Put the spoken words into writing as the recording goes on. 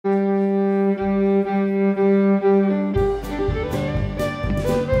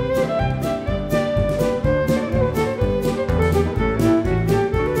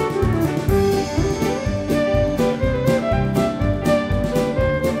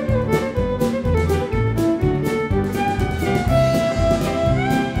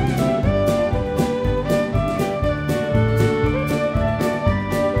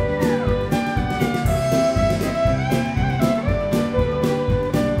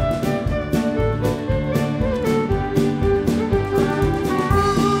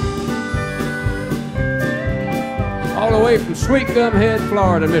way from Sweet Gum Head,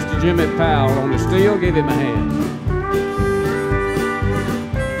 Florida, Mr. Jimmy Powell on the steel. Give him a hand.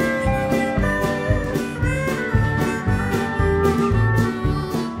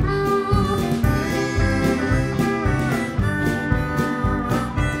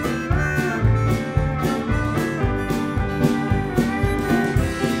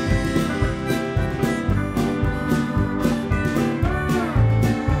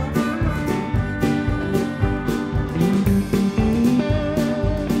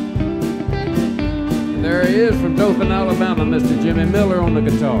 There he is from Dothan, Alabama, Mr. Jimmy Miller on the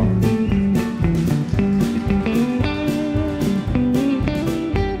guitar.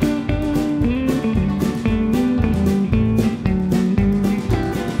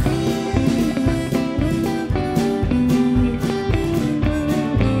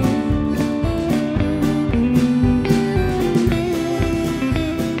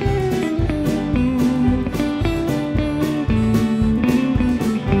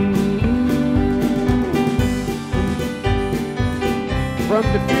 From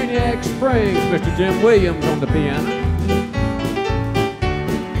Defuniak Springs, Mr. Jim Williams on the piano.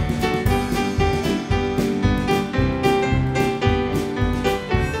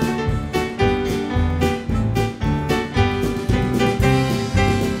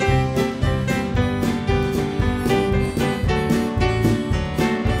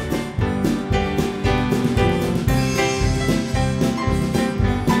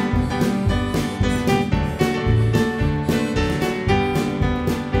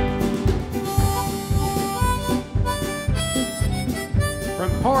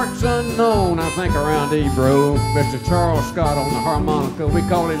 Parts unknown, I think, around Ebro, Mr. Charles Scott on the harmonica. We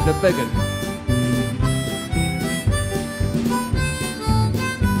call him the Biggin.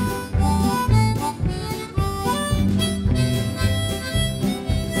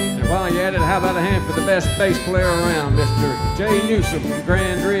 And while you're at it, how about a hand for the best bass player around, Mr. J. Newsom from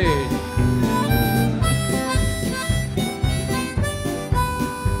Grand Ridge.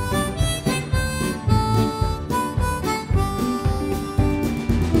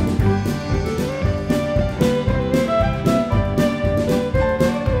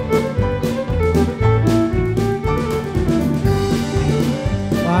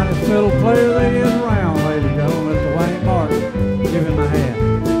 Little player there is around, ladies and gentlemen, Mr. Wayne Martin. Give him a hand.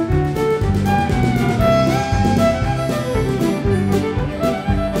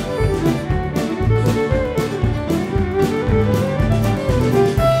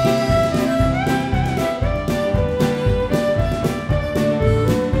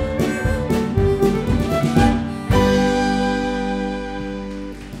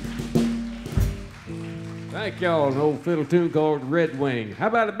 Thank y'all. An old fiddle tune called Red Wing. How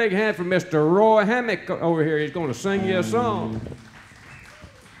about a big hand for Mr. Roy Hammock over here? He's going to sing you a song.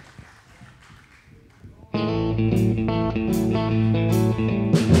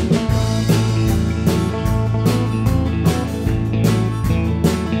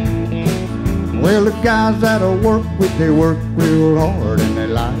 Well, the guys that I work with, they work real hard and they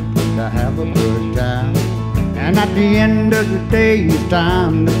like to have a good time. And at the end of the day, it's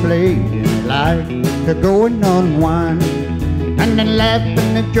time to play. And they like to go and unwind. And they laugh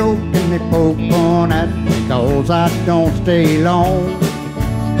and they joke and they poke fun at me 'cause I don't stay long.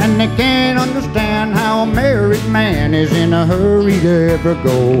 And they can't understand how a married man is in a hurry to ever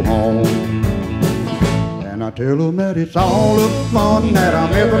go home. And I tell them that it's all the fun that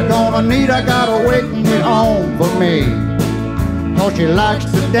I'm ever gonna need. I got her waiting at home for me. 'Cause she likes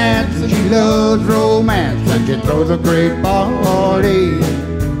to dance and she loves romance and she throws a great party.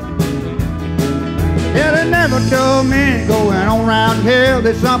 Yeah, there's never dull men going on around here.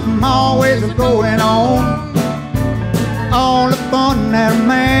 There's something always going on. All the fun that a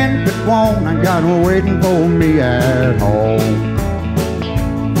man could want, I got her waiting for me at home.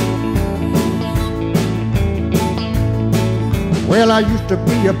 Well, I used to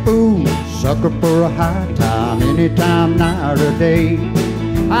be a fool, sucker for a high time, anytime, night or day.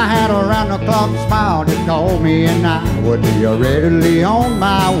 I had a round-the-clock smile that called me and I would be readily on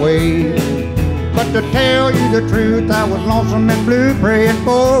my way. But to tell you the truth, I was lonesome and blue, praying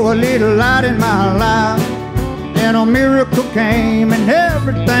for a little light in my life. And a miracle came and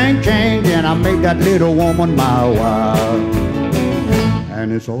everything changed, and I made that little woman my wife.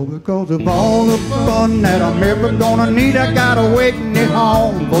 And it's all because of all the fun that I'm ever gonna need. I got her waiting at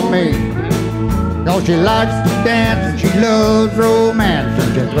home for me. 'Cause she likes to dance and she loves romance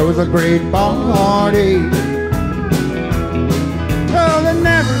and she throws a great party. Well, there's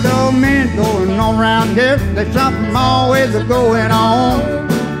never no men going on around here. There's something always going on.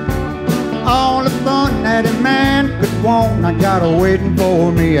 All the fun that a man could want, I got her waiting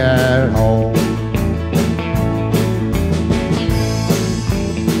for me at home.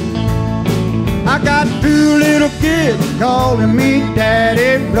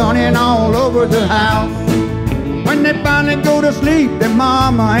 running all over the house. When they finally go to sleep, their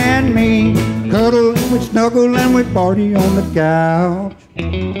mama and me cuddle and we snuggle and we party on the couch.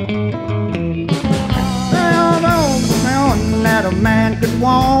 That a man could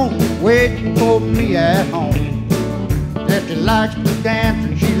want waiting for me at home. That she likes to dance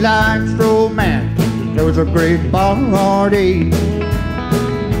and she likes romance. There was a great party.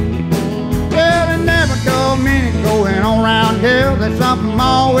 Well, there never go a minute going on around here. There's something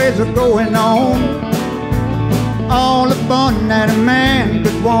always going on. All the fun that a man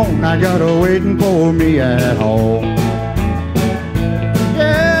could want, I got her waiting for me at home.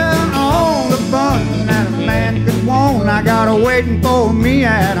 Yeah, all the fun that a man could want, I got her waiting for me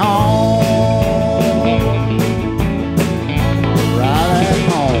at home. Right at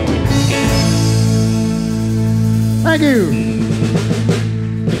home. Thank you.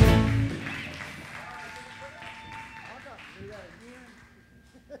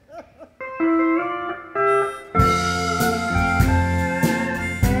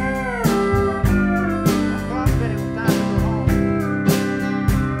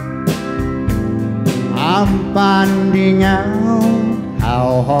 I'm finding out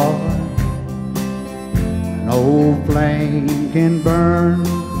how hard an old flame can burn.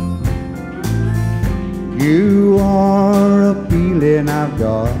 You are a feeling I've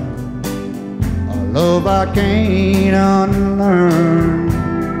got, a love I can't unlearn.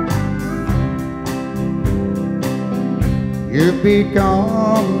 You've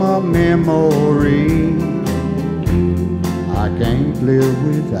become a memory I can't live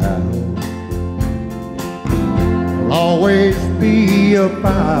without. Always be a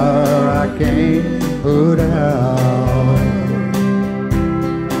fire I can't put out.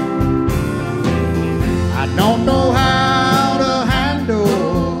 I don't know how to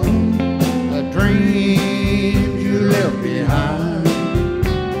handle the dreams you left behind.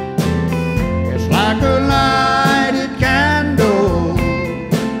 It's like a lighted candle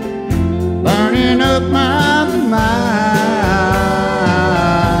burning up my mind.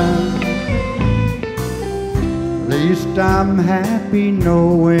 I'm happy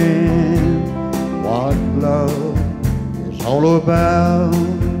knowing what love is all about.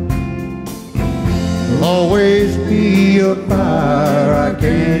 There'll always be a fire I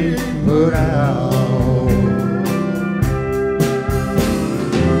can't put out.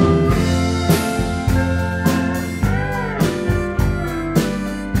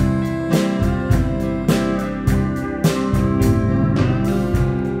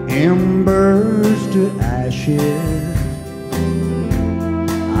 Embers to ashes,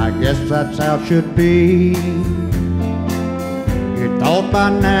 I guess that's how it should be. You thought by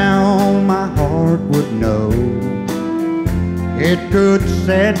now my heart would know it could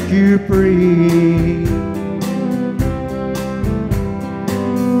set you free.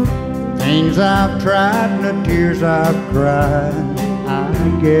 Things I've tried and the tears I've cried, I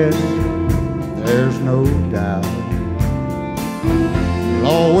guess there's no doubt. There'll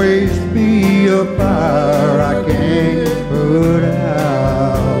always be a fire I can't put out.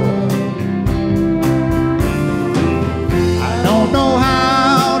 I don't know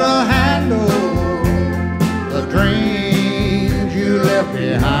how to handle the dreams you left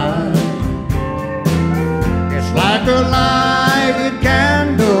behind. It's like a lighted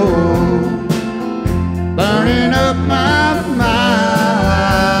candle burning up my mind.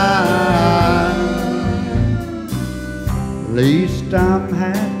 At least I'm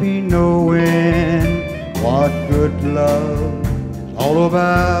happy knowing what good love is all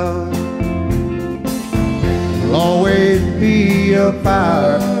about. There'll always be a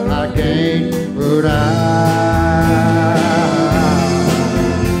fire I can't put out.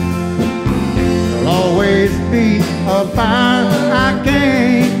 There'll always be a fire I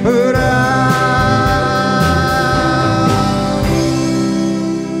can't put out.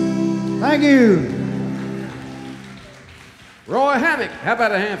 Thank you. Roy Hammock. How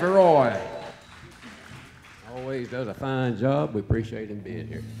about a hand for Roy? Always does a fine job. We appreciate him being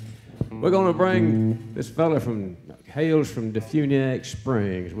here. We're going to bring this fella hails from Defuniak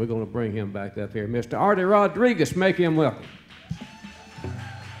Springs. We're going to bring him back up here. Mr. Artie Rodriguez, make him welcome.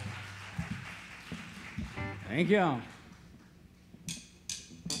 Thank you.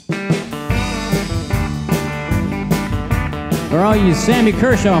 For all you Sammy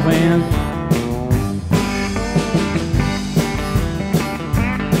Kershaw fans,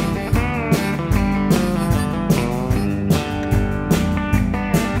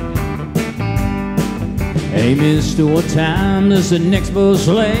 hey, mister, what time does the next bus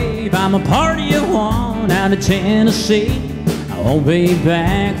leave? I'm a party of one out of Tennessee. I won't be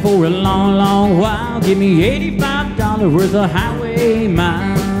back for a long, long while. Give me $85 worth of highway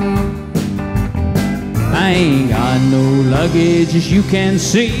miles. I ain't got no luggage, as you can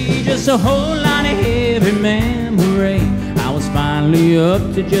see, just a whole lot of heavy memory. I was finally up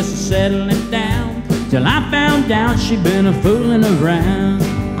to just settling down, till I found out she'd been a fooling around.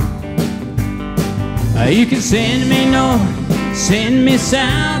 You can send me north, send me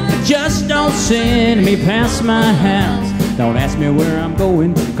south, but just don't send me past my house. Don't ask me where I'm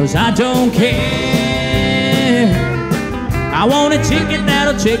going, 'cause I don't care. I want a ticket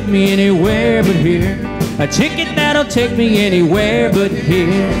that'll take me anywhere but here. A ticket that'll take me anywhere but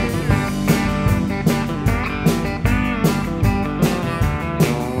here.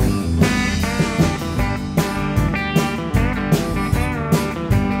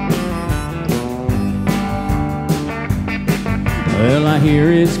 Well, I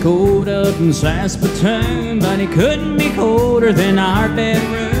hear it's cold up in Saskatoon, but it couldn't be colder than our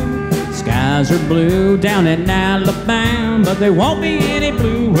bedroom. Skies are blue down in Alabama, but there won't be any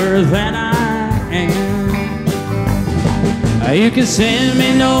bluer than I am. You can send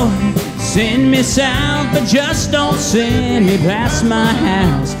me north, send me south, but just don't send me past my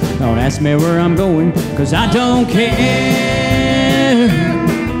house. Don't ask me where I'm going, 'cause I don't care.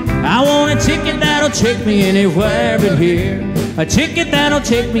 I want a ticket that'll take me anywhere but here. A ticket that'll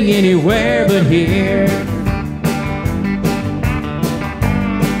take me anywhere but here.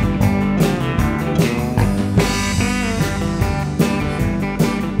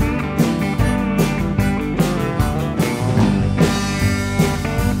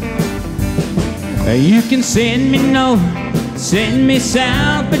 You can send me north, send me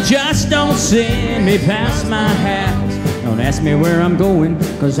south, but just don't send me past my house. Don't ask me where I'm going,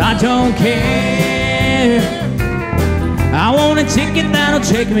 'cause I don't care. I want a ticket that'll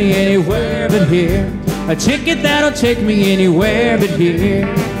take me anywhere but here. A ticket that'll take me anywhere but here.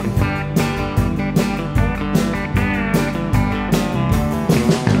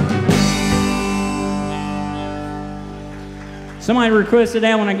 Somebody requested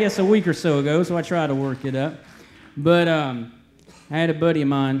that one, I guess, a week or so ago, so I tried to work it up. But I had a buddy of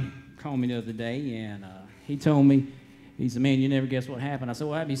mine call me the other day, and he told me, he said, "Man, you never guess what happened." I said,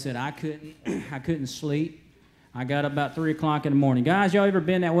 "What happened?" He said, I couldn't sleep. I got up about 3 o'clock in the morning. Guys, y'all ever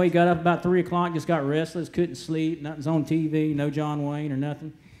been that way? Got up about 3 o'clock, just got restless, couldn't sleep, nothing's on TV, no John Wayne or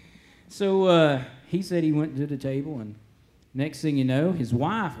nothing. So he said he went to the table, and next thing you know, his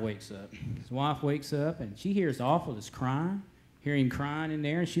wife wakes up. His wife wakes up, and she hears Awful crying, hear him crying in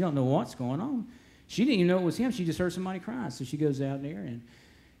there, and she don't know what's going on. She didn't even know it was him. She just heard somebody crying. So she goes out there, and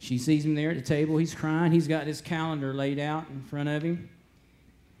she sees him there at the table. He's crying. He's got his calendar laid out in front of him.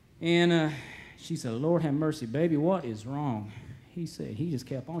 And she said, "Lord have mercy, baby, what is wrong?" He said, he just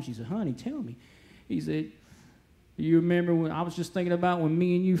kept on. She said, "Honey, tell me." He said, "Do you remember when I was just thinking about when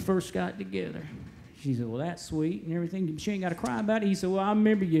me and you first got together?" She said, "Well, that's sweet and everything. She ain't got to cry about it." He said, "Well, I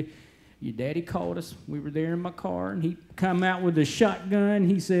remember your daddy called us. We were there in my car, and he come out with a shotgun.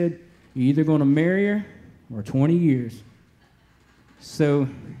 He said, 'You're either going to marry her or 20 years. So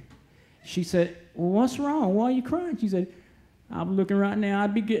she said, "Well, what's wrong? Why are you crying?" She said, "I'm looking right now,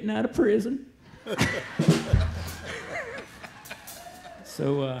 I'd be getting out of prison."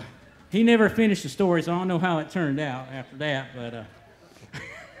 So he never finished the story, so I don't know how it turned out after that, but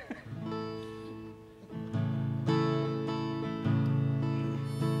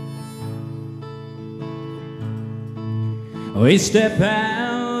we step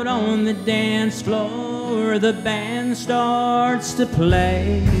out on the dance floor, the band starts to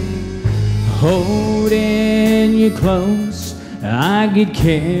play. Holding you close, I get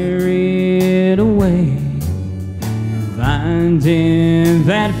carried away, finding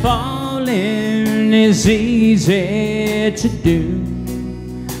that falling is easy to do,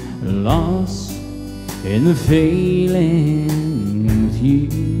 lost in the feeling with you.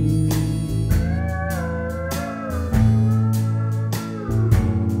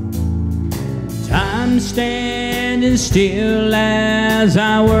 I'm standing still as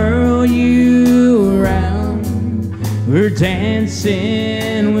I whirl you around. We're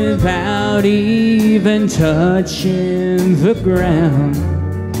dancing without even touching the ground,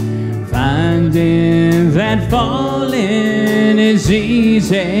 finding that falling is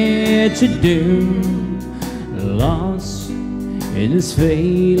easy to do, lost in this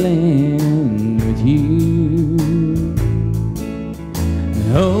feeling with you.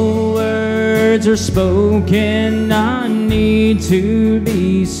 No words are spoken, none need to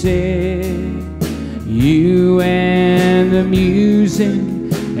be said. You and the music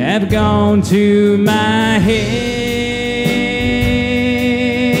have gone to my head.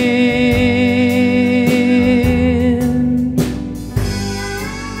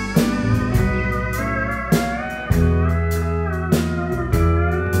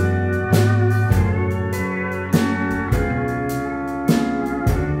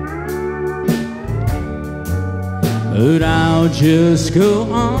 But I'll just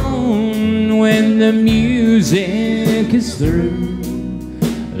go on when the music is through,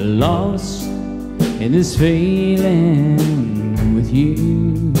 lost in this feeling with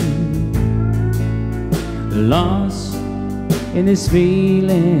you, lost in this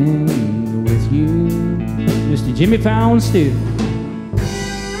feeling with you. Mr. Jimmy Powell still.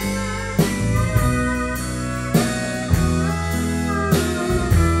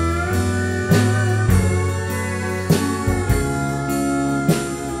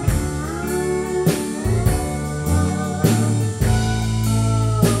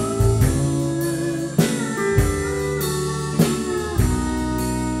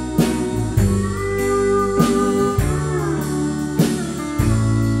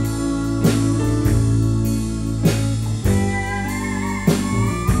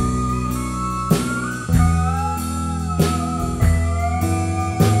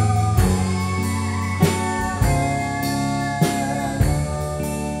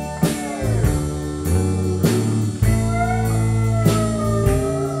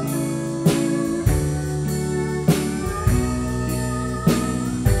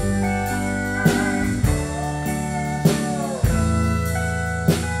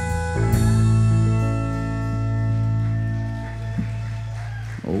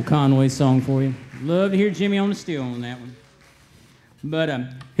 Conway song for you. Love to hear Jimmy on the steel on that one. But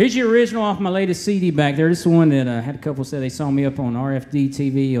here's your original off my latest CD back there. This is the one that had a couple say they saw me up on RFD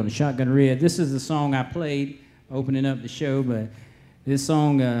TV on the Shotgun Red. This is the song I played opening up the show, but this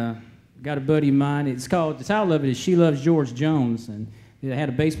song got a buddy of mine. It's called, the title of it is She Loves George Jones. And I had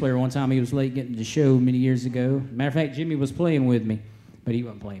a bass player one time. He was late getting to the show many years ago. Matter of fact, Jimmy was playing with me, but he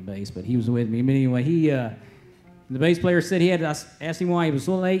wasn't playing bass, but he was with me. But anyway, the bass player said I asked him why he was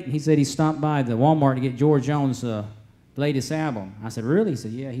so late, and he said he stopped by the Walmart to get George Jones' latest album. I said, really? He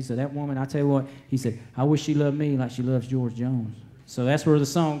said, yeah. He said, that woman, I tell you what, he said, I wish she loved me like she loves George Jones. So that's where the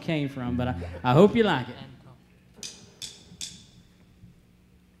song came from, but I hope you like it.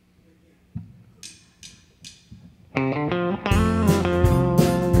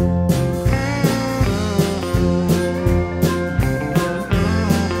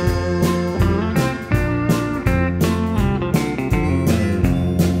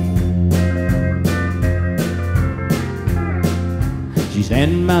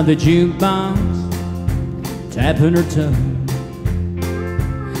 Standing by the jukebox, tapping her toe,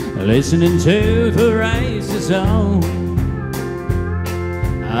 listening to the race song.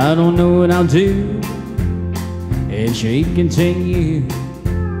 I don't know what I'll do if she continue,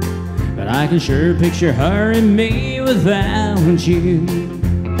 but I can sure picture her and me without you.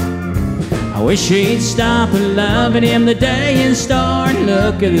 I wish she'd stop loving him today and start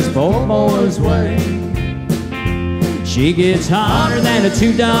looking this poor boy's way. She gets hotter than a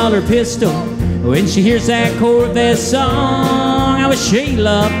 $2 pistol when she hears that Corvette song. I wish she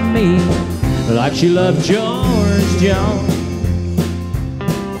loved me like she loved George Jones.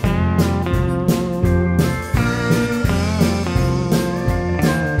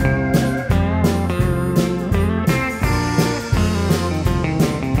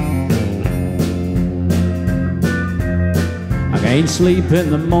 I can't sleep in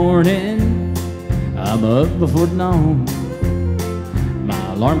the morning, I'm up before dawn.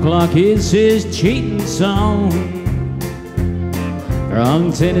 My alarm clock is his cheating song.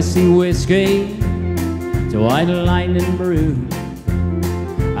 From Tennessee whiskey to white lightning brew,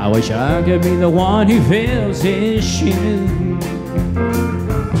 I wish I could be the one who fills his shoe.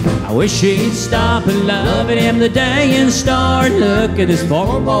 I wish he'd stop loving him today and start looking this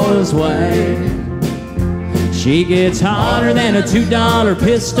poor boy's way. She gets hotter than a $2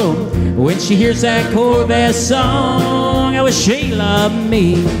 pistol when she hears that Corvette song. I wish she loved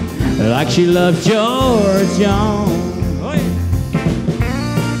me like she loved George Jones. Oh, yeah.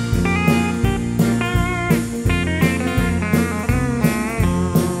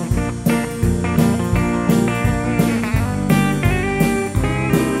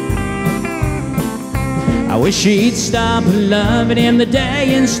 I wish she'd stop loving him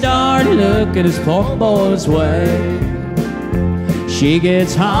today and start looking his poor boy's way. She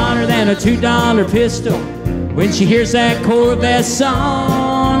gets hotter than a $2 pistol when she hears that Corvette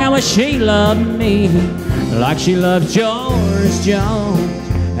song. I wish she loved me like she loved George Jones.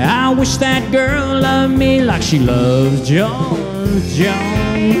 I wish that girl loved me like she loves George Jones.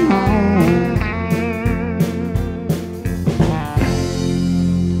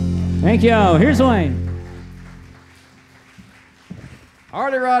 Thank y'all. Here's Wayne.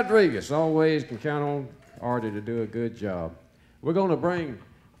 Artie Rodriguez, always can count on Artie to do a good job. We're going to bring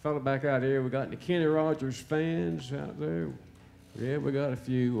a fella back out here. We got the Kenny Rogers fans out there. Yeah, we got a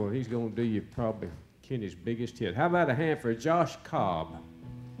few. Well, he's going to do you probably Kenny's biggest hit. How about a hand for Josh Cobb?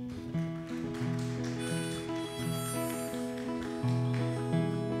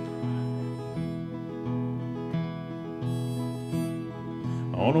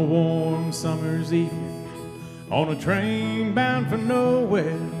 On a warm summer's evening, on a train bound for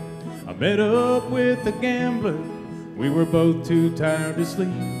nowhere, I met up with a gambler. We were both too tired to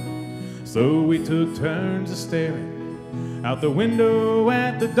sleep, so we took turns of staring out the window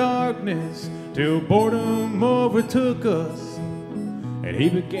at the darkness till boredom overtook us, and he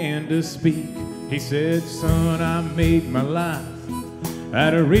began to speak. He said, "Son, I made my life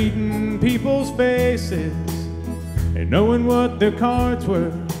out of reading people's faces and knowing what their cards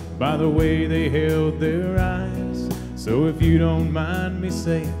were by the way they held their eyes. So if you don't mind me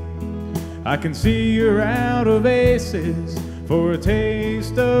saying, I can see you're out of aces. For a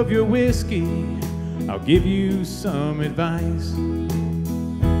taste of your whiskey, I'll give you some advice."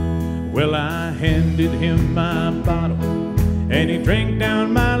 Well, I handed him my bottle, and he drank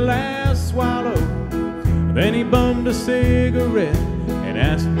down my last swallow. Then he bummed a cigarette and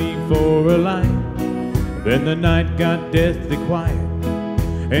asked me for a light. Then the night got deathly quiet,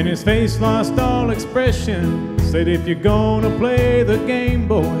 and his face lost all expression. Said, "If you're gonna play the game,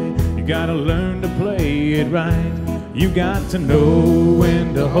 boy, you gotta learn to play it right. You got to know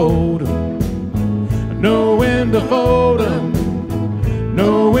when to hold 'em, know when to fold 'em,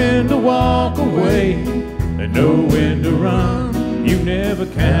 know when to walk away, and know when to run. You never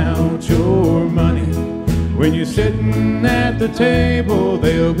count your money. When you're sitting at the table,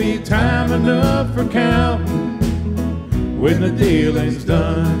 there'll be time enough for counting when the dealing's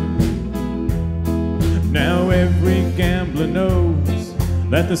done." Now every gambler knows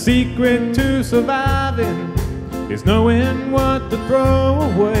that the secret to surviving is knowing what to throw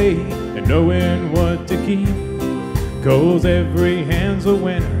away and knowing what to keep. 'Cause every hand's a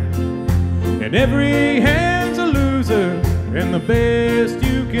winner and every hand's a loser, and the best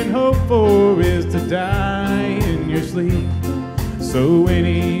you can hope for is to die in your sleep. So when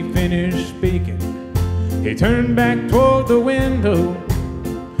he finished speaking, he turned back toward the window,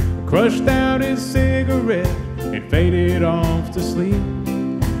 crushed out his cigarette, and faded off to sleep.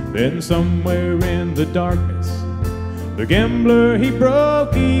 Then somewhere in the darkness, the gambler, he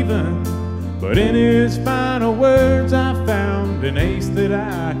broke even. But in his final words, I found an ace that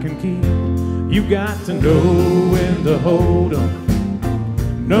I can keep. You got to know when to hold 'em,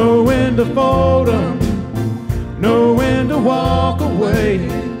 know when to fold 'em, know when to walk away,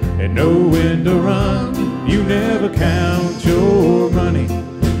 and know when to run. You never count your money.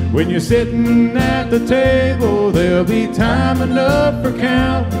 When you're sitting at the table, there'll be time enough for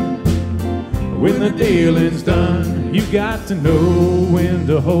counting when the dealing's done. You got to know when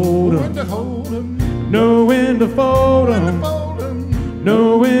to hold 'em, know when to fold 'em,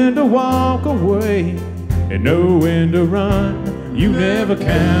 know when to walk away, and know when to run. You never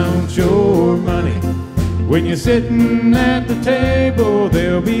count your money. When you're sitting at the table,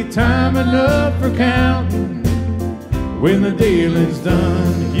 there'll be time enough for counting when the dealing's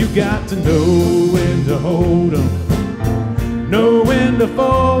done. You got to know when to hold 'em, know when to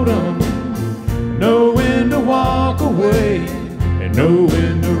fold 'em, know when to walk away, and know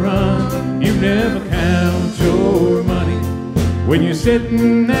when to run. You never count your money. When you're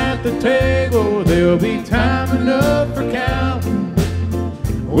sitting at the table, there'll be time enough for counting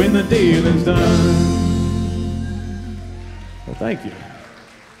when the dealing's done. Well, thank you.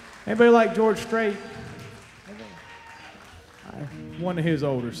 Anybody like George Strait? One of his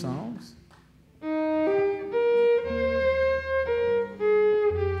older songs.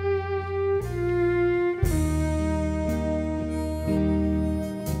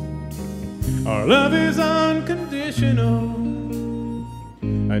 Our love is unconditional.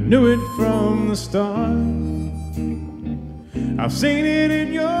 I knew it from the start. I've seen it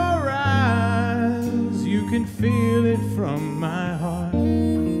in your eyes. You can feel it from my heart.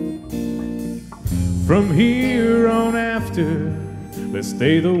 From here on after, let's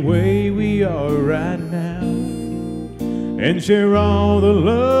stay the way we are right now, and share all the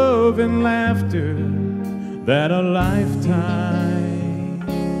love and laughter that a lifetime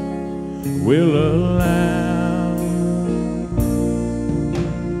will allow.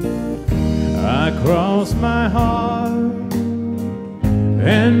 I cross my heart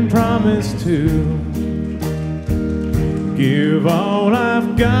and promise to give all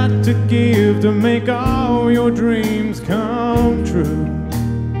I've got to give to make all your dreams come true.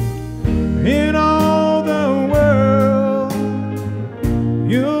 In all the world,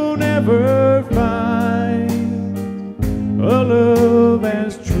 you'll never find a love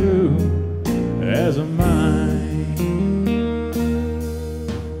as true as mine.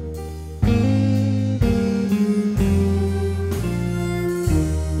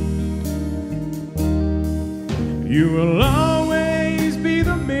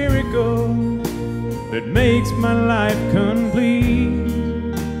 that makes my life complete.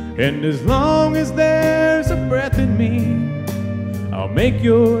 And as long as there's a breath in me, I'll make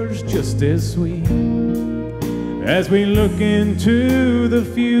yours just as sweet. As we look into the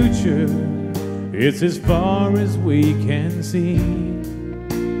future, it's as far as we can see.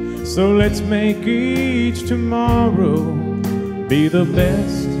 So let's make each tomorrow be the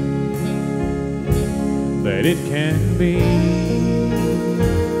best that it can be.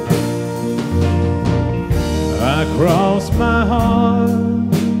 I cross my heart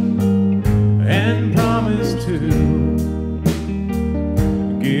and promise to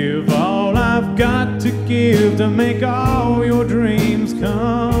give all I've got to give to make all your dreams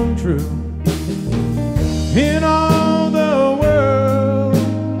come true. In all the world,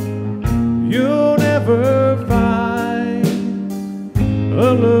 you'll never find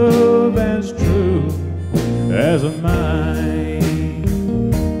a love as true as mine.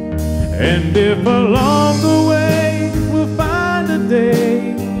 And if along the way we'll find a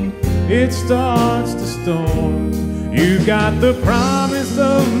day it starts to storm, you got the promise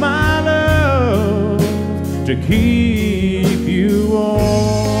of my love to keep you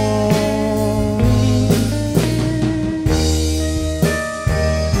warm.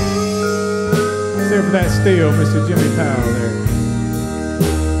 There for that steel, Mr. Jimmy Powell there.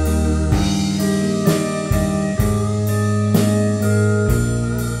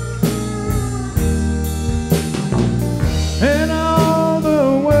 In all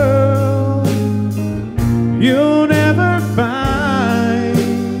the world, you'll never find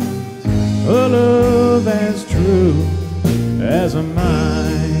a love as true as mine.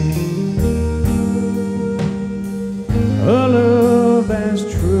 A love as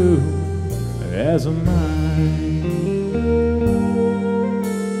true as mine.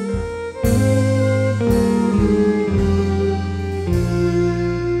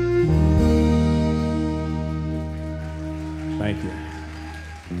 Thank you.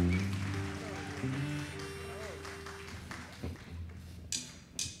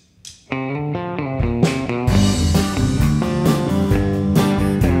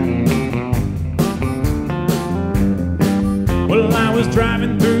 Well, I was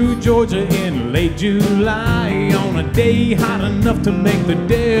driving through Georgia in late July on a day hot enough to make the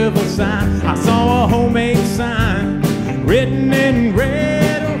devil sigh. I saw a homemade sign written in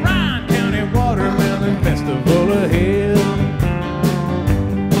red, Orion County Watermelon Festival ahead.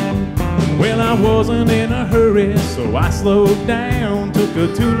 Well, I wasn't in a hurry, so I slowed down, took a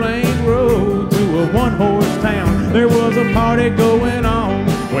 2-lane road to a 1-horse town. There was a party going on.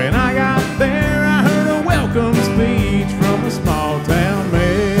 When I got there, I heard a welcome speech from a small town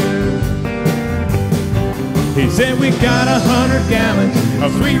mayor. He said, we got 100 gallons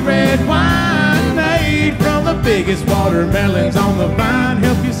of sweet red wine made from the biggest watermelons on the vine.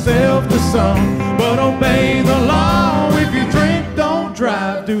 Help yourself to some, but obey the law. If you drink, don't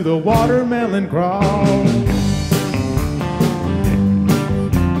drive, do the watermelon crawl.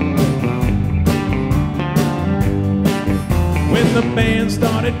 When the band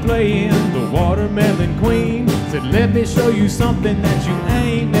started playing the Watermelon Queen, said, let me show you something that you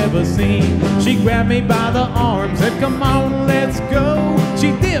ain't never seen. She grabbed me by the arm, said, come on, let's go.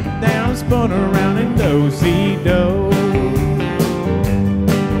 She dipped down, spun around, and do-si-do.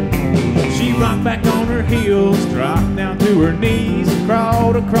 She rocked back on her heels, dropped down to her knees,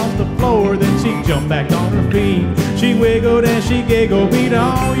 crawled across the floor, then she jumped back on her feet. She wiggled and she giggled, beat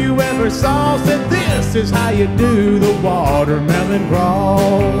all you ever saw. Said, this is how you do the watermelon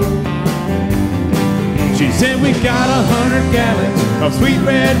crawl. She said, we got 100 gallons of sweet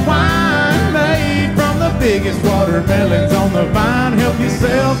red wine made from the biggest watermelons on the vine. Help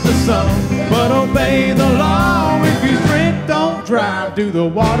yourself to some, but obey the law. If you drink, don't drive, do the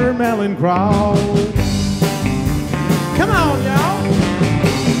watermelon crawl. Come on, y'all.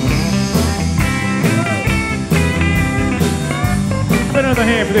 Another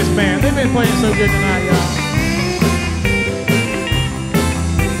hand for this band. They've been playing so good tonight, y'all.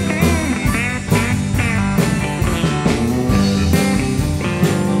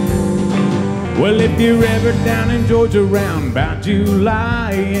 Well, if you're ever down in Georgia round about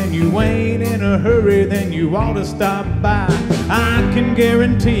July and you ain't in a hurry, then you ought to stop by. I can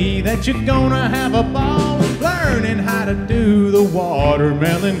guarantee that you're gonna have a ball learning how to do the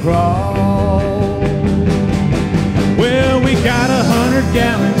watermelon crawl. Well, we got 100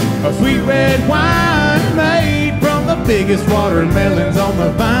 gallons of sweet red wine made from the biggest watermelons on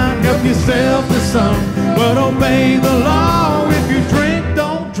the vine. Help yourself to some, but obey the law. If you drink,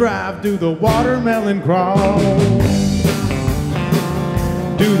 don't drive, do the watermelon crawl.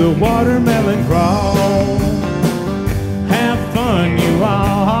 Do the watermelon crawl. Have fun, you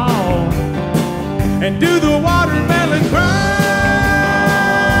all,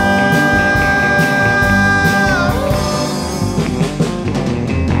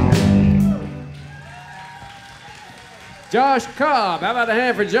 Josh Cobb. How about a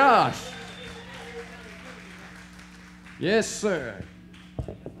hand for Josh? Yes, sir.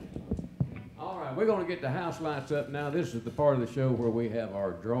 All right, we're going to get the house lights up now. This is the part of the show where we have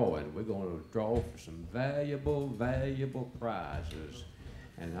our drawing. We're going to draw for some valuable prizes.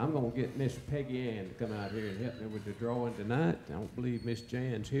 And I'm going to get Miss Peggy Ann to come out here and help me with the drawing tonight. I don't believe Miss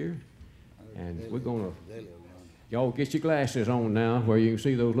Jan's here. And we're going to, y'all get your glasses on now where you can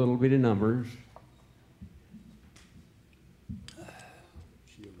see those little bitty numbers.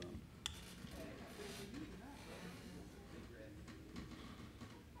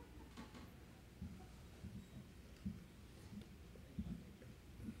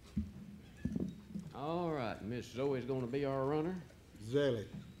 All right, Miss Zoe's going to be our runner. Zelly.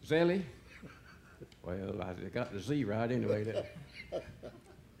 Zelly? Well, I got the Z right anyway.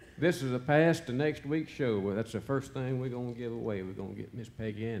 This is a pass to next week's show. Well, that's the first thing we're going to give away. We're going to get Miss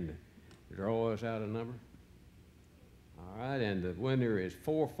Peggy Ann to draw us out a number. All right, and the winner is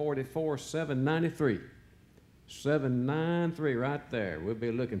 444-793. 793 right there. We'll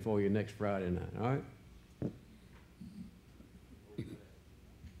be looking for you next Friday night, all right?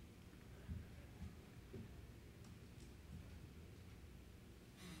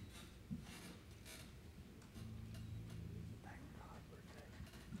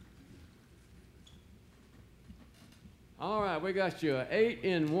 All right, we got you an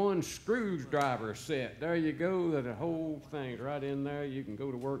 8-in-1 screwdriver set. There you go. The whole thing's right in there. You can go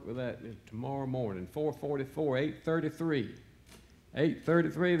to work with that tomorrow morning. 444, 833.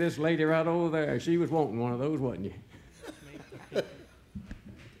 833, this lady right over there, she was wanting one of those, wasn't you?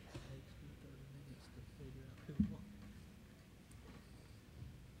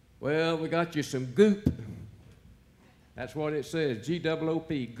 Well, we got you some goop. That's what it says,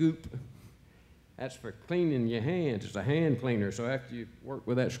 G-O-O-P, goop. That's for cleaning your hands. It's a hand cleaner, so after you work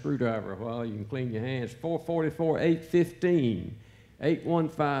with that screwdriver a while, you can clean your hands. 444, 815,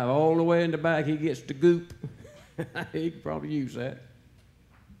 815, all the way in the back, he gets the goop. He could probably use that.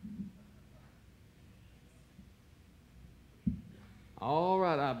 All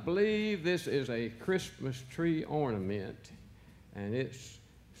right, I believe this is a Christmas tree ornament, and it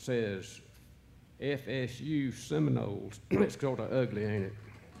says FSU Seminoles. It's sort of ugly, ain't it?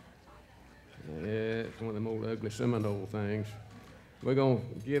 Yeah, it's one of them old ugly Seminole things. We're going to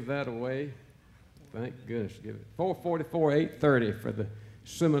give that away. Thank goodness. Give it 444, 830 for the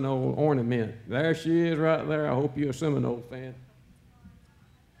Seminole ornament. There she is right there. I hope you're a Seminole fan.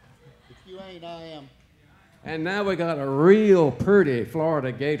 If you ain't, I am. And now we got a real pretty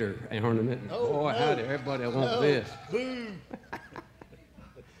Florida Gator ornament. Oh, boy, no. howdy, everybody wants this. Boo.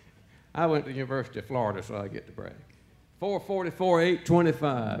 I went to the University of Florida, so I get to brag. 444,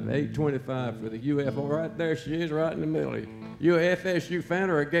 825. 825 for the UFO. Right there she is, right in the middle. You a FSU fan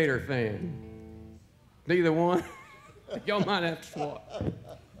or a Gator fan? Neither one? Y'all might have to swap.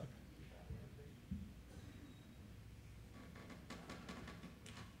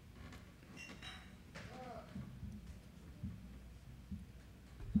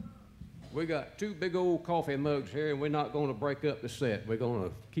 We got two big old coffee mugs here, and we're not going to break up the set. We're going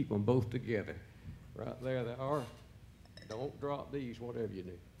to keep them both together. Right there they are. Don't drop these, whatever you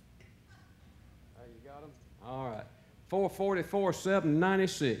do. There you got them? All right. 444,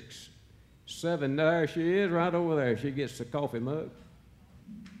 796. 7, there she is, right over there. She gets the coffee mug.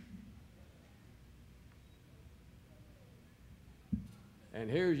 And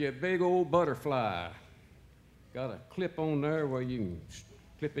here's your big old butterfly. Got a clip on there where you can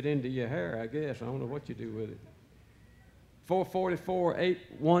clip it into your hair, I guess. I don't know what you do with it. 444,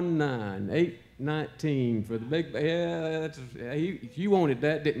 819, 819 for the big, yeah, you wanted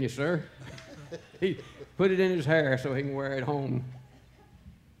that, didn't you, sir? He put it in his hair so he can wear it home.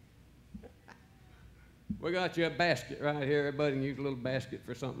 We got you a basket right here. Everybody can use a little basket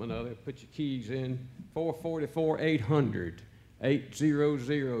for something or another. Put your keys in. 444, 800,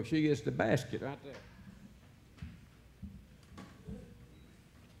 800. She gets the basket right there.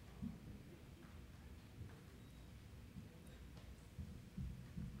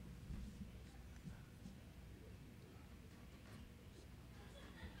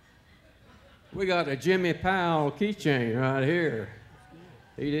 We got a Jimmy Powell keychain right here.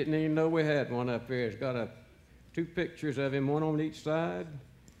 He didn't even know we had one up here. It's got two pictures of him, one on each side.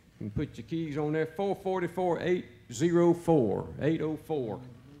 You can put your keys on there. 444, 804, 804.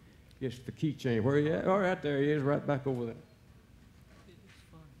 Gets the keychain. Where are you at? Oh, right there he is, right back over there.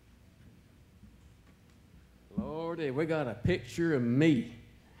 Lordy, we got a picture of me.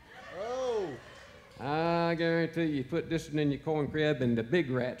 Oh. I guarantee you put this one in your corn crib and the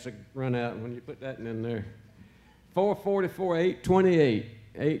big rats will run out when you put that in there. 444, 828.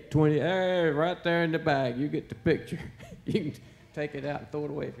 820, right there in the bag. You get the picture. You can take it out and throw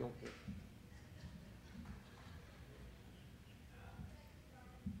it away if you want to.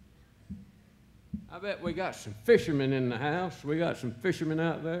 I bet we got some fishermen in the house. We got some fishermen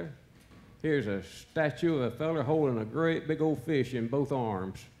out there. Here's a statue of a fella holding a great big old fish in both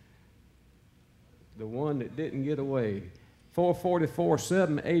arms. The one that didn't get away. 444,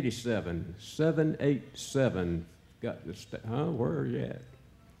 787, 787. Got the, where are you at?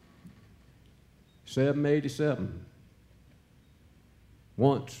 787.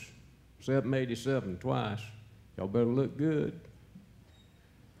 Once, 787 twice. Y'all better look good.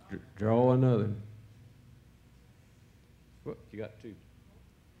 Draw another. What, you got two.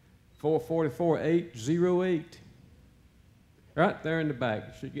 444, 808. Right there in the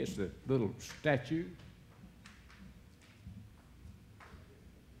back. She gets the little statue.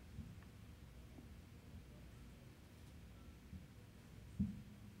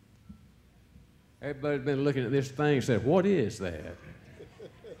 Everybody's been looking at this thing and said, what is that?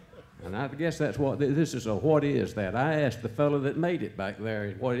 And I guess that's what, this is a what is that. I asked the fellow that made it back there,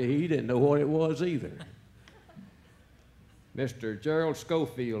 he didn't know what it was either. Mr. Gerald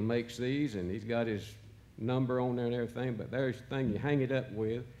Schofield makes these, and he's got his number on there and everything, but there's the thing you hang it up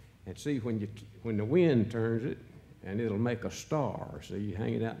with, and see when the wind turns it, and it'll make a star. So you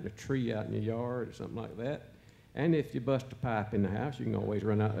hang it out in a tree out in your yard or something like that. And if you bust a pipe in the house, you can always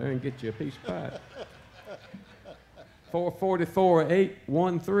run out there and get you a piece of pipe. 444,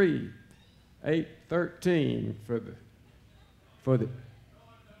 813, 813 for the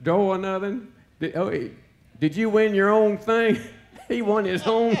door another. Did you win your own thing? He won his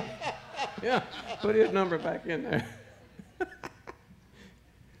own. Yeah, put his number back in there.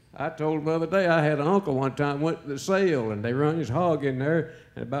 I told him the other day I had an uncle one time went to the sale and they run his hog in there,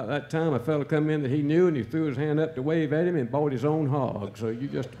 and about that time a fellow come in that he knew and he threw his hand up to wave at him and bought his own hog. So you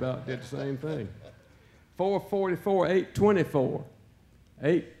just about did the same thing. 444, 824,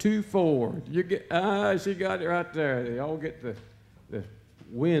 824. You get she got it right there. They all get the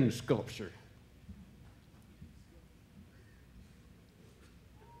wind sculpture.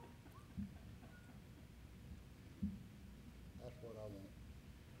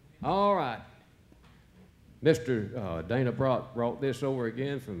 All right. Mr. Dana brought this over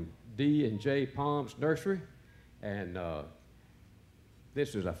again from D&J Palms Nursery, and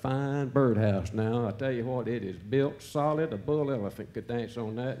this is a fine birdhouse now. I tell you what, it is built solid. A bull elephant could dance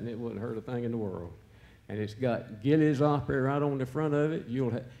on that, and it wouldn't hurt a thing in the world. And it's got Gilley's Opry right on the front of it.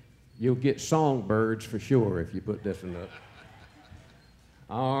 You'll get songbirds for sure if you put this one up.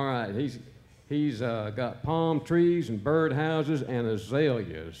 All right, he's got palm trees and birdhouses and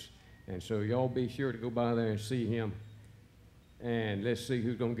azaleas. And so y'all be sure to go by there and see him. And let's see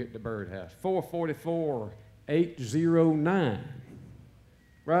who's going to get the birdhouse. 444, 809.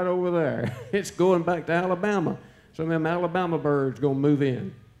 Right over there. It's going back to Alabama. Some of them Alabama birds going to move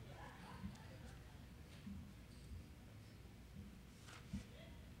in.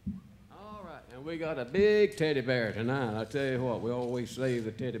 All right, and we got a big teddy bear tonight. I tell you what, we always save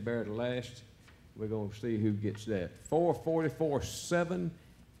the teddy bear to last. We're going to see who gets that. 444,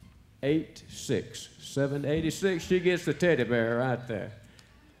 786. 786, she gets the teddy bear right there.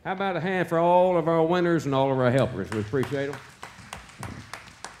 How about a hand for all of our winners and all of our helpers? We appreciate them.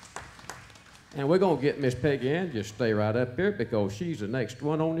 And we're going to get Miss Peggy Ann, just stay right up here because she's the next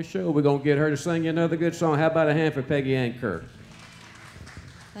one on the show. We're going to get her to sing you another good song. How about a hand for Peggy Ann Kirk?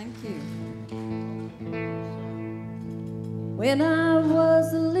 Thank you. When I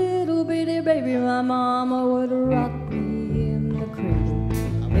was a little bitty baby, my mama would rock me in the cradle.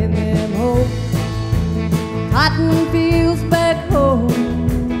 In them old cotton fields back home.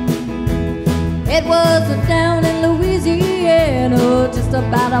 It was down in Louisiana, just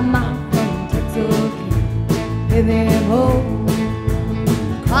about a mile from Texarkana. In them old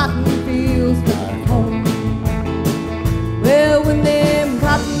cotton fields back home. Well, when them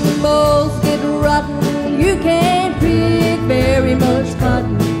cotton balls get rotten, you can't pick very much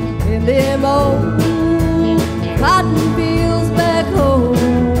cotton in them old cotton fields back home.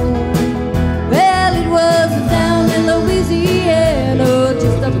 Well, it was down in Louisiana,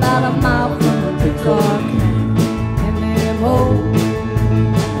 just about a mile from Texarkana. In them old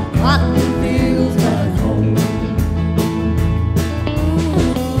cotton fields back home.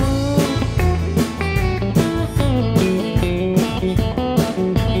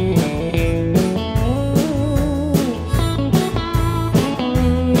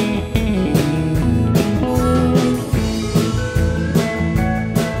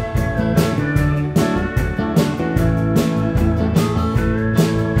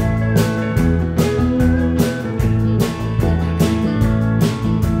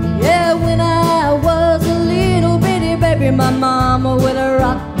 bury my mama with a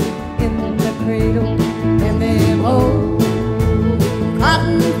rock in the cradle in them old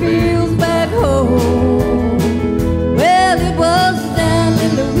cotton fields back home. Well, it was down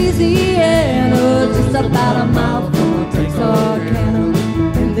in Louisiana, just about a mile from Texarkana,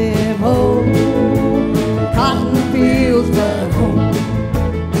 in them old cotton fields back home.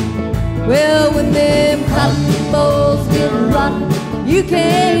 Well, when them cotton bolls get rotten, you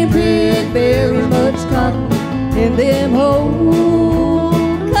can't pick very much cotton in them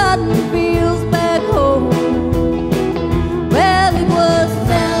old cotton fields back home. Well, it was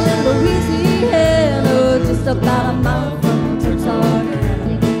down in Louisiana, just about a mile from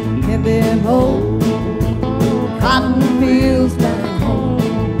Texarkana, in them old cotton fields back home.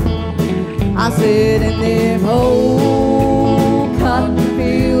 I said in them old cotton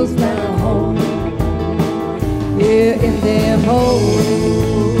fields back home. Yeah, in them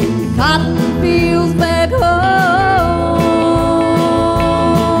old cotton fields back home.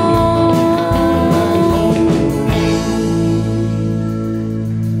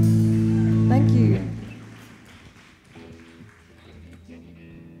 Thank you.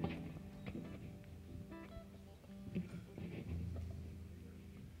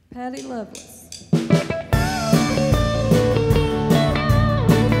 Patty Lovelace.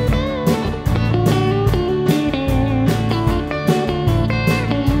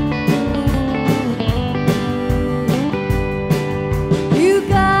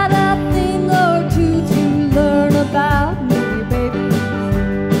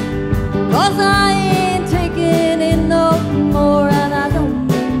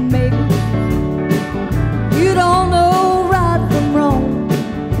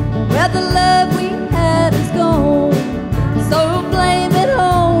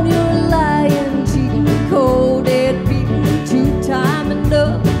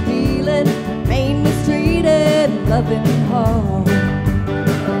 Loving hard.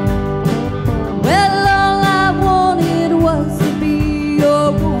 Well, all I wanted was to be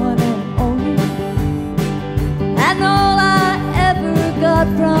your one and only, and all I ever got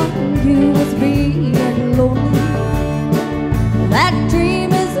from you was being lonely. That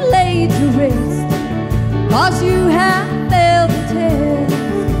dream is laid to rest, 'cause you have failed the test.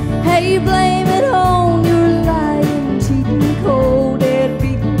 Hey, blame it on your lying, cheating, cold-dead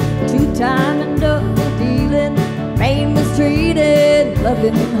beating, two-time and double-dealing, mistreated,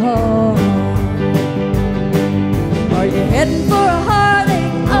 loving hard. Are you heading for a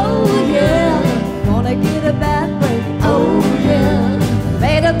heartache? Oh yeah. Gonna get a bad break? Oh yeah.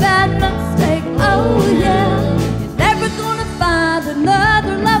 Made a bad mistake? Oh yeah. You're never gonna find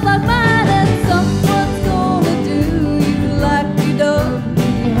another love like mine, and someone's gonna do you like you done me,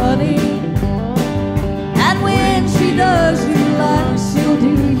 honey. And when she does you like she'll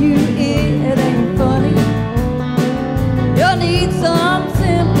do you, it ain't funny. You'll need some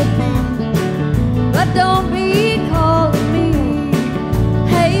sympathy, but don't be calling me.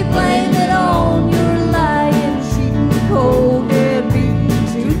 Hey, blame it on your lying, cheating, cold-dead beating,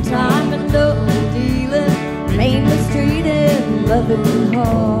 two-time and double-dealing, mean, mistreated, loving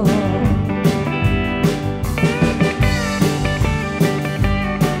hard.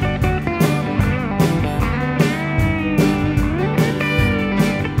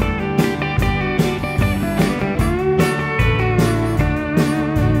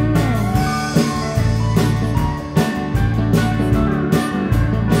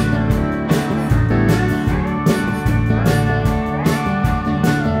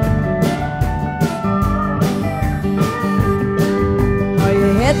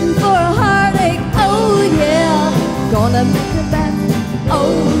 Heading for a heartache? Oh yeah. Gonna make a bad,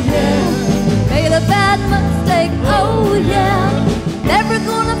 oh yeah. Made a bad mistake? Oh yeah. Never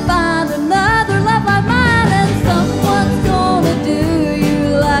gonna find another love like mine, and someone's gonna do you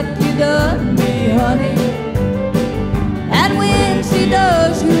like you done me, honey. And when she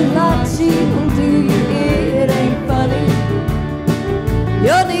does you like she'll do you, it ain't funny.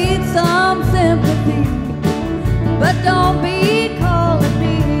 You'll need some sympathy, but don't be calling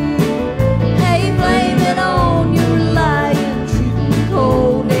me. Hey, blame it on your lying, cheating,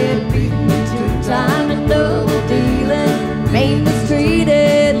 cold-dead beating, two-time and double-dealing, mean,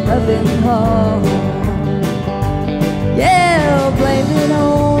 mistreated, loving hard. Yeah, blame it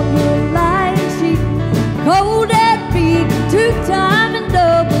on your lying, cheating, cold-dead beating, two-time and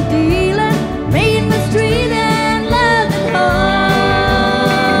double-dealing, mean, mistreated, loving hard.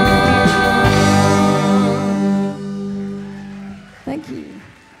 Thank you.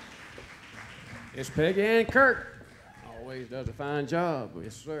 It's Peggy Ann Kirk. Always does a fine job.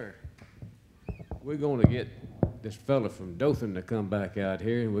 Yes, sir. We're going to get this fella from Dothan to come back out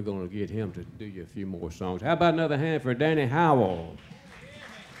here, and we're going to get him to do you a few more songs. How about another hand for Danny Howell?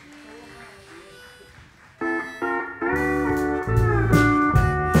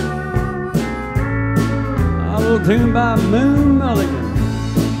 A little tune by Moon Mulligan.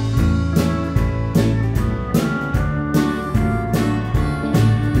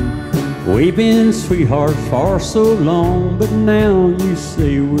 We've been sweethearts for so long, but now you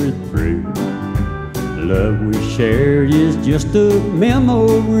say we're through. Love we shared is just a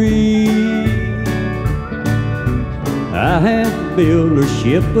memory. I have built a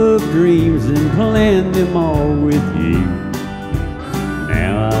ship of dreams and planned them all with you.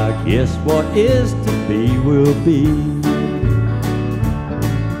 Now I guess what is to be will be.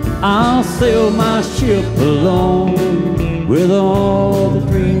 I'll sail my ship alone with all the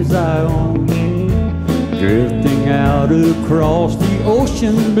dreams I own, drifting out across the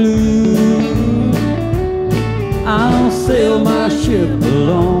ocean blue. I'll sail my ship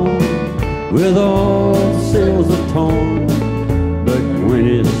alone with all the sails a-torn, but when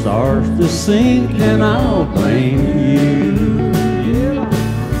it starts to sink, then I'll blame you. Yeah.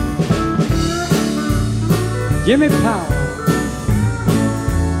 Jimmy Powell.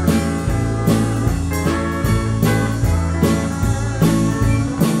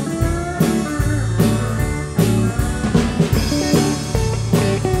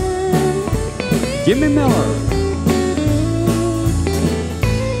 Jimmy Miller.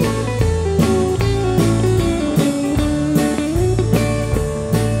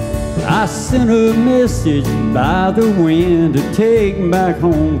 I sent a message by the wind to take back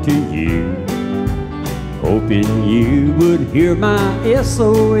home to you, hoping you would hear my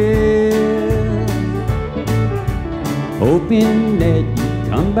SOS, hoping that you'd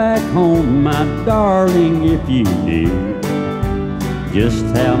come back home, my darling, if you knew just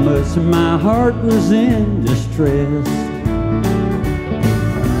how much my heart was in distress.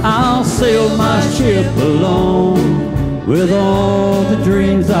 I'll sail my ship alone with all the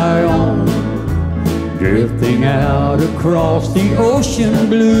dreams I own, drifting out across the ocean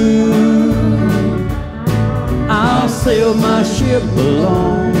blue. I'll sail my ship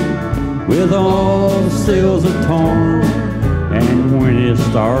alone with all the sails a-torn, and when it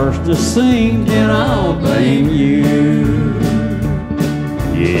starts to sink, then I'll blame you.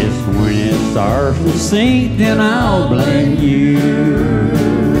 Yes, when it starts to sink, then I'll blame you.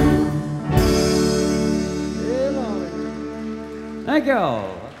 Thank y'all.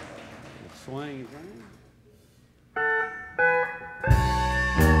 Swing thing.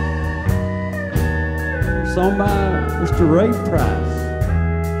 Song by Mr. Ray Price.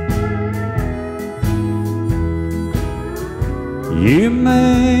 You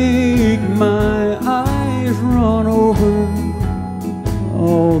make my eyes run over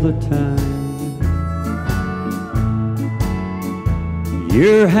all the time.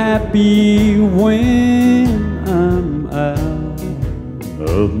 You're happy when I'm out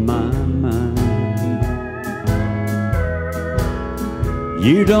of my mind.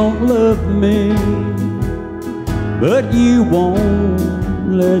 You don't love me, but you won't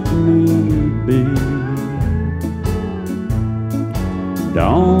let me be.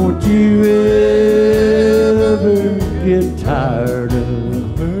 Don't you ever get tired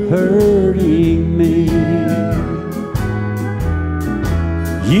of hurting me.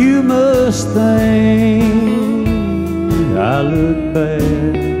 You must think I look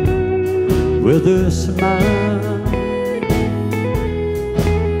bad with a smile,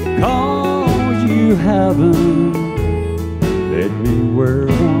 'cause you haven't let me wear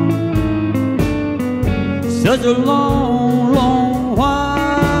one such a long, long while.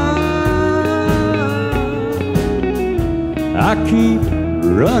 I keep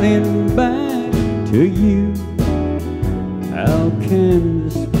running back to you. How can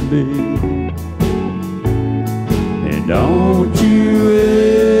this be? And don't you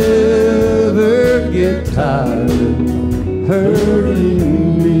ever get tired of hurting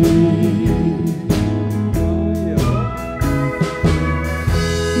me.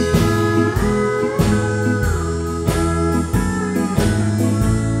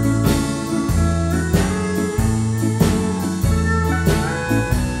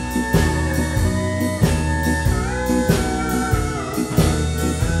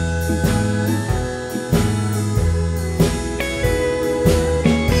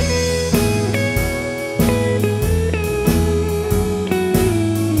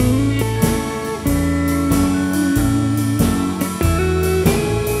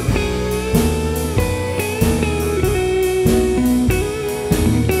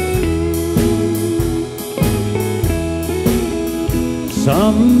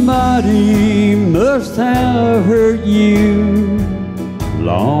 Somebody must have hurt you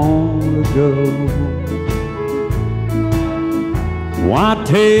long ago. Why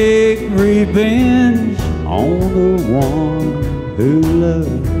take revenge on the one who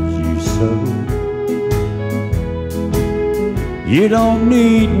loves you so? You don't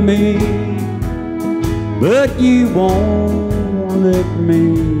need me, but you won't let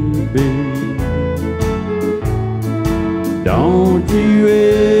me be. Don't you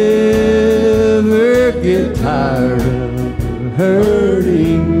ever get tired of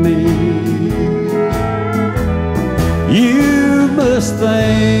hurting me. You must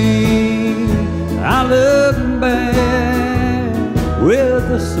think I look bad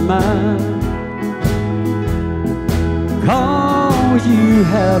with a smile, 'cause you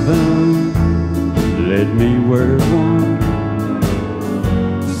haven't let me wear one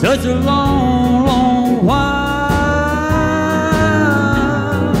such a long, long while.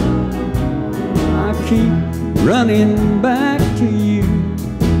 Keep running back to you.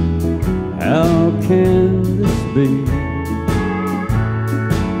 How can this be?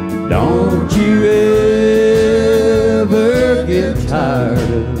 Don't you ever get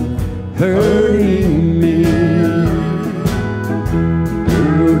tired of hurting me.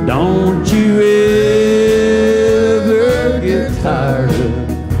 Don't you ever get tired of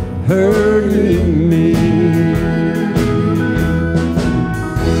hurting me.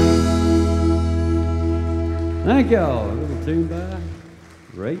 Thank y'all. A little tune by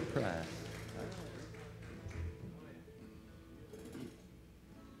Ray Price.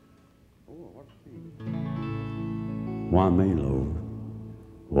 Why me, Lord?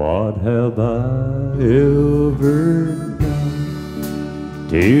 What have I ever done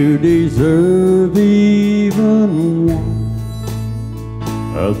to deserve even one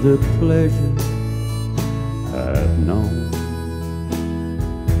of the pleasure I've known?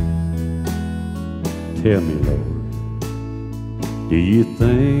 Tell me, Lord, do you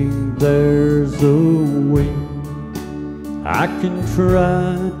think there's a way I can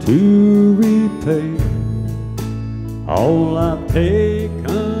try to repay all I've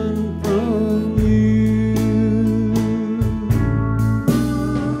taken from you?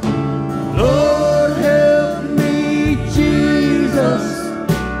 Lord, help me, Jesus,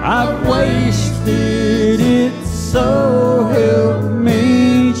 I've wasted it, so help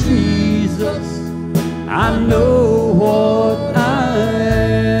me, Jesus. I know what I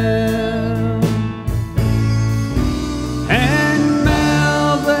am, and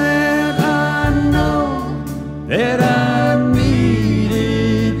now that I know that I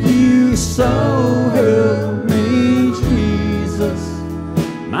needed you, so help me, Jesus.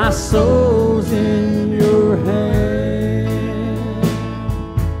 My soul's in your hand.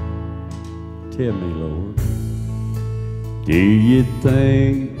 Tell me, Lord, do you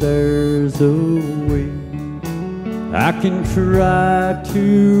think there's a way I can try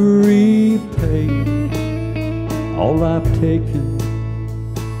to repay all I've taken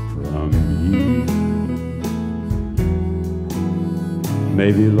from you?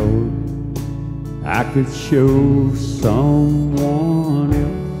 Maybe, Lord, I could show someone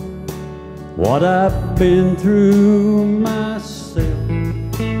else what I've been through myself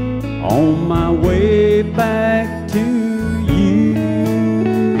on my way back to you.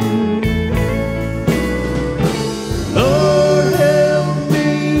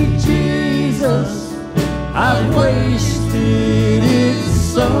 I've wasted it,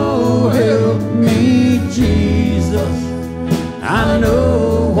 so help me, Jesus. I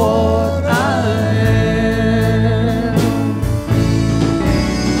know what I am,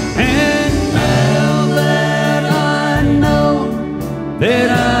 and now that I know that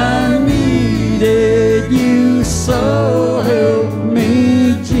I needed you, so help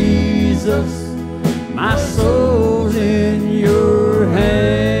me, Jesus. My soul's in your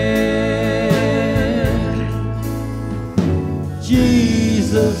hand,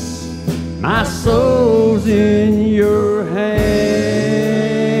 Jesus. My soul's in your hand.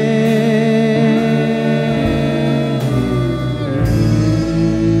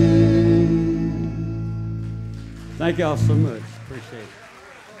 Thank y'all so much. Appreciate it.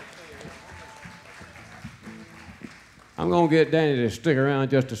 I'm going to get Danny to stick around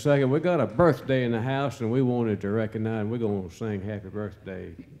just a second. We got a birthday in the house, and we wanted to recognize. We're going to sing happy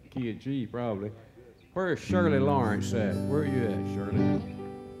birthday. Key at G, probably. Where's Shirley Lawrence at? Where are you at, Shirley?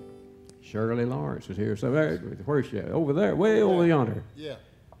 Shirley Lawrence is here. So where's she at? Over there, way over yonder. Yeah.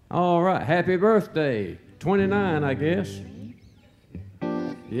 All right, happy birthday. 29, I guess.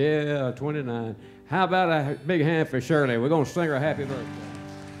 Yeah, 29. How about a big hand for Shirley? We're going to sing her happy birthday.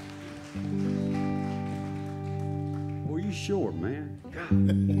 Were you short, man.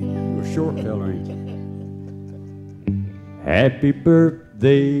 You're a short fella, ain't you? Happy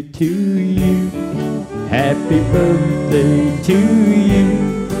birthday to you. Happy birthday to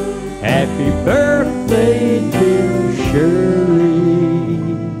you. Happy birthday, dear Shirley.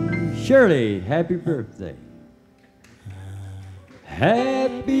 Shirley, happy birthday.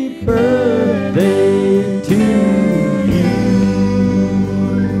 Happy birthday to you.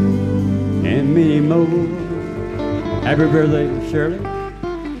 And many more. Happy birthday, Shirley.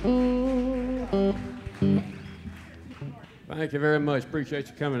 Thank you very much. Appreciate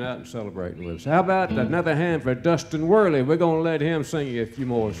you coming out and celebrating with us. How about another hand for Dustan Worley? We're going to let him sing you a few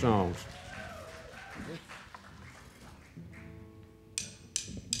more songs.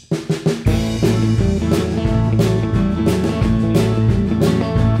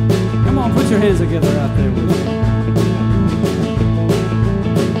 Come on, put your hands together out there.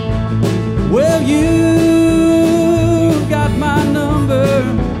 Well, you got my number.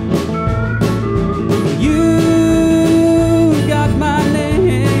 You got my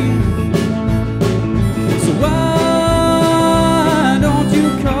name. So why don't you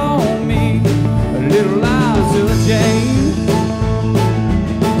call me Little Liza Jane?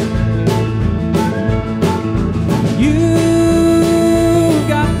 You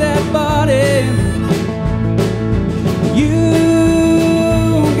got that body. You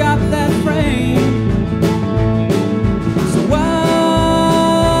got that frame. So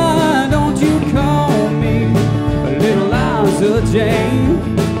why don't you call me Little Liza Jane?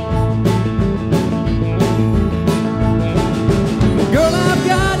 Girl, I've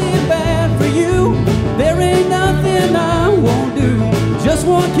got it bad for you. There ain't nothing I won't do. Just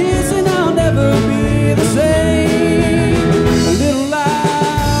one kiss and I'll never be the same. Little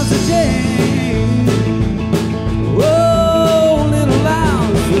Liza Jane. Oh, Little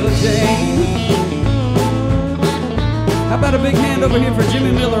Liza Jane. How about a big hand over here for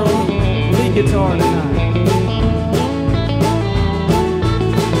Jimmy Miller on lead guitar tonight?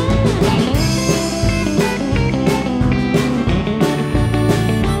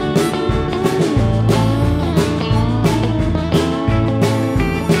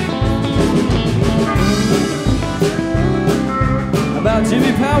 How about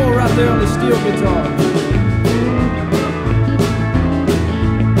Jimmy Powell right there on the steel guitar?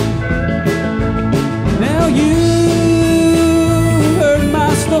 Now you heard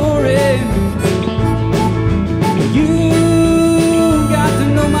my story. You got to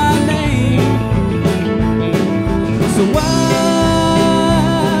know my name. So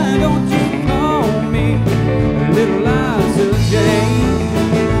why don't you call me Little Liza Jane?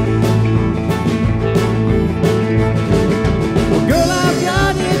 Well, girl, I've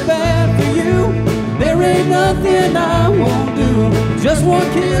got it bad for you. There ain't nothing I won't do. Just one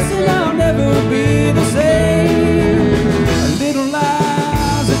kiss and I'll never be the same. Little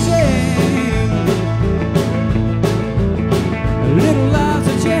Liza Jane. Little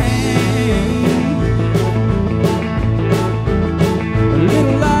Liza Jane.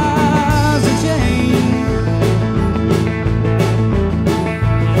 Little Liza Jane.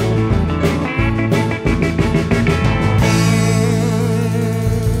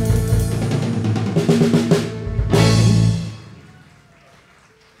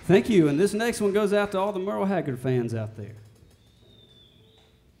 Thank you, and this next one goes out to all the Merle Haggard fans out there.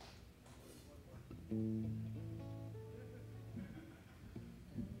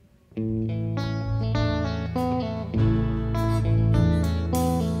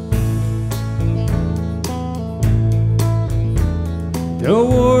 The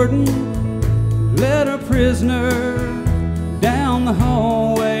warden led a prisoner down the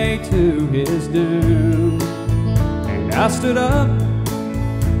hallway to his doom, and I stood up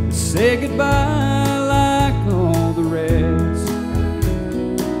and said goodbye like all the rest.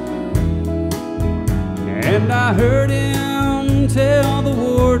 And I heard him tell the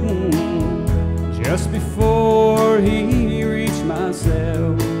warden just before he reached my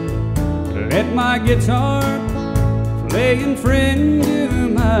cell, let my guitar play and friend to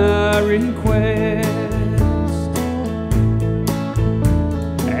my request,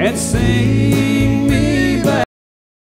 and sing